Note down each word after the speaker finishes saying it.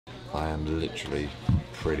I am literally,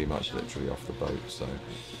 pretty much literally off the boat, so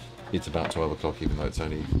it's about 12 o'clock even though it's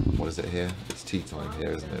only, what is it here? It's tea time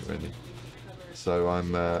here, isn't it, really? So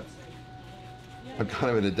I'm kind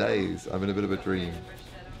of in a daze. I'm in a bit of a dream,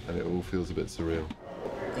 and it all feels a bit surreal.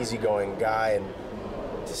 Easygoing guy, and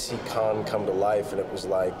to see Khan come to life, and it was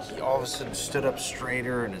like he all of a sudden stood up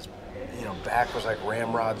straighter, and his back was like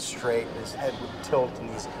ramrod straight, and his head would tilt in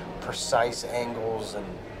these precise angles, and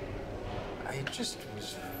it just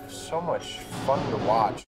was so much fun to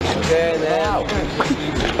watch. Okay, now.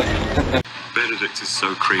 Benedict is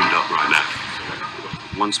so creamed up right now.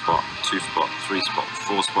 1 spot, 2 spot, 3 spot,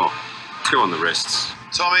 4 spot, 2 on the wrists.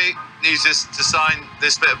 Tommy needs us to sign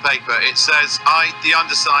this bit of paper. It says, I, the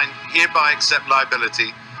undersigned, hereby accept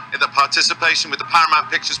liability in the participation with the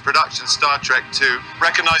Paramount Pictures production Star Trek II,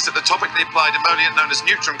 recognize that the topically applied emollient known as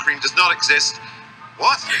neutron cream does not exist.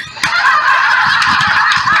 What?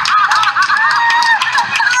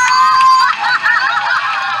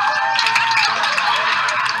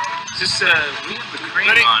 We have the cream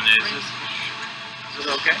on it. Is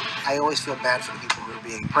it okay? I always feel bad for the people who are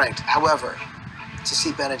being pranked. However, to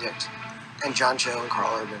see Benedict and John Cho and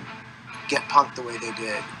Carl Urban get punked the way they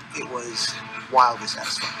did, it was wildly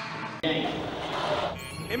satisfying.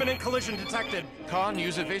 Imminent collision detected. Khan,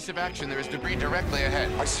 use evasive action. There is debris directly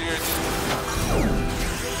ahead. I see it.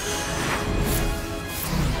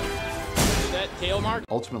 That tail mark?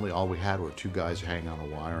 Ultimately, all we had were 2 guys hanging on a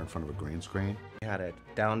wire in front of a green screen. We had it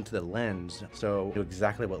down to the lens, so we knew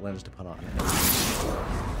exactly what lens to put on it.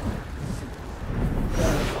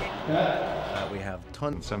 We have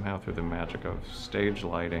tons. And somehow through the magic of stage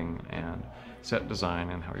lighting and set design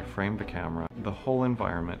and how we framed the camera, the whole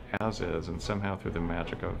environment as is, and somehow through the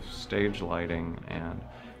magic of stage lighting and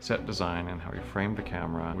set design and how we framed the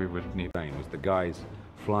camera, we would need... Was the guys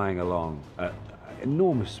flying along at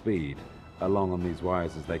enormous speed along on these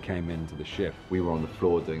wires as they came into the ship. We were on the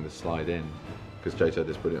floor doing the slide in, because Jay had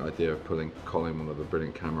this brilliant idea of pulling Colin, one of the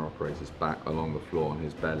brilliant camera operators, back along the floor on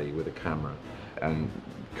his belly with a camera. And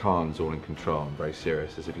Khan's all in control and very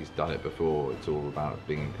serious, as if he's done it before. It's all about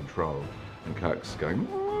being in control. And Kirk's going...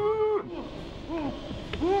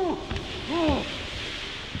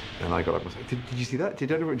 And I got up and was like, did you see that?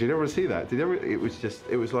 Did everyone see that?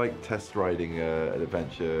 It was like test riding an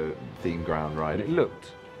adventure theme ground ride. And it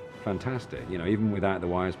looked fantastic. Even without the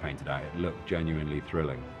wires painted out, it looked genuinely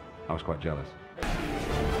thrilling. I was quite jealous.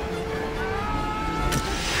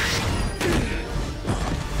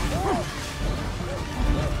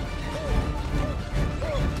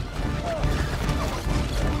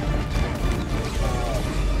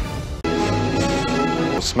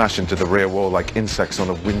 Smash into the rear wall like insects on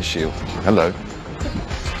a windshield. Hello.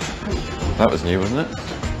 That was new, wasn't it?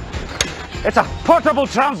 It's a portable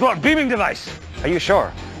transport beaming device. Are you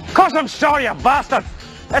sure? Of course I'm sure, you bastard.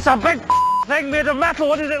 It's a big thing made of metal.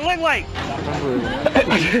 What does it look like?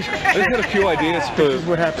 I just got a few ideas for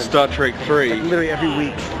Star Trek 3. Like literally every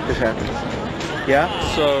week this happens. Yeah?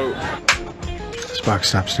 So... Spock,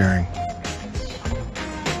 stop staring.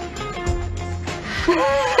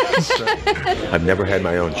 I've never had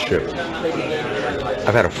my own ship.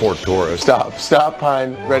 I've had a Ford Taurus. Stop,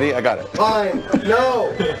 Pine. Ready? I got it. Pine,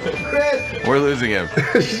 no! Chris! We're losing him.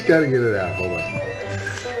 Just gotta get it out. Hold on.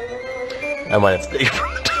 I might have to take it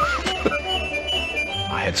from the top.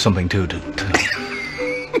 I had something to Do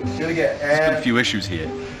it again. There's been a few issues here.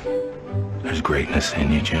 There's greatness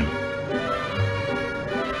in you, Jim.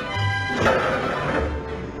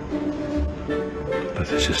 But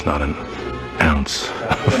there's just not an ounce.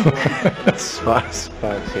 Spock's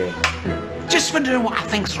here. Just for doing what I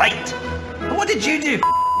think's right. And what did you do?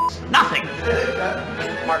 Nothing.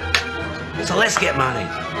 So let's get married.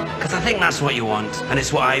 Because I think that's what you want, and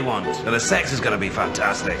it's what I want. And the sex is going to be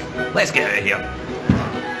fantastic. Let's get out of here.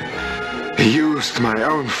 He used my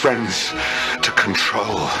own friends to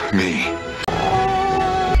control me.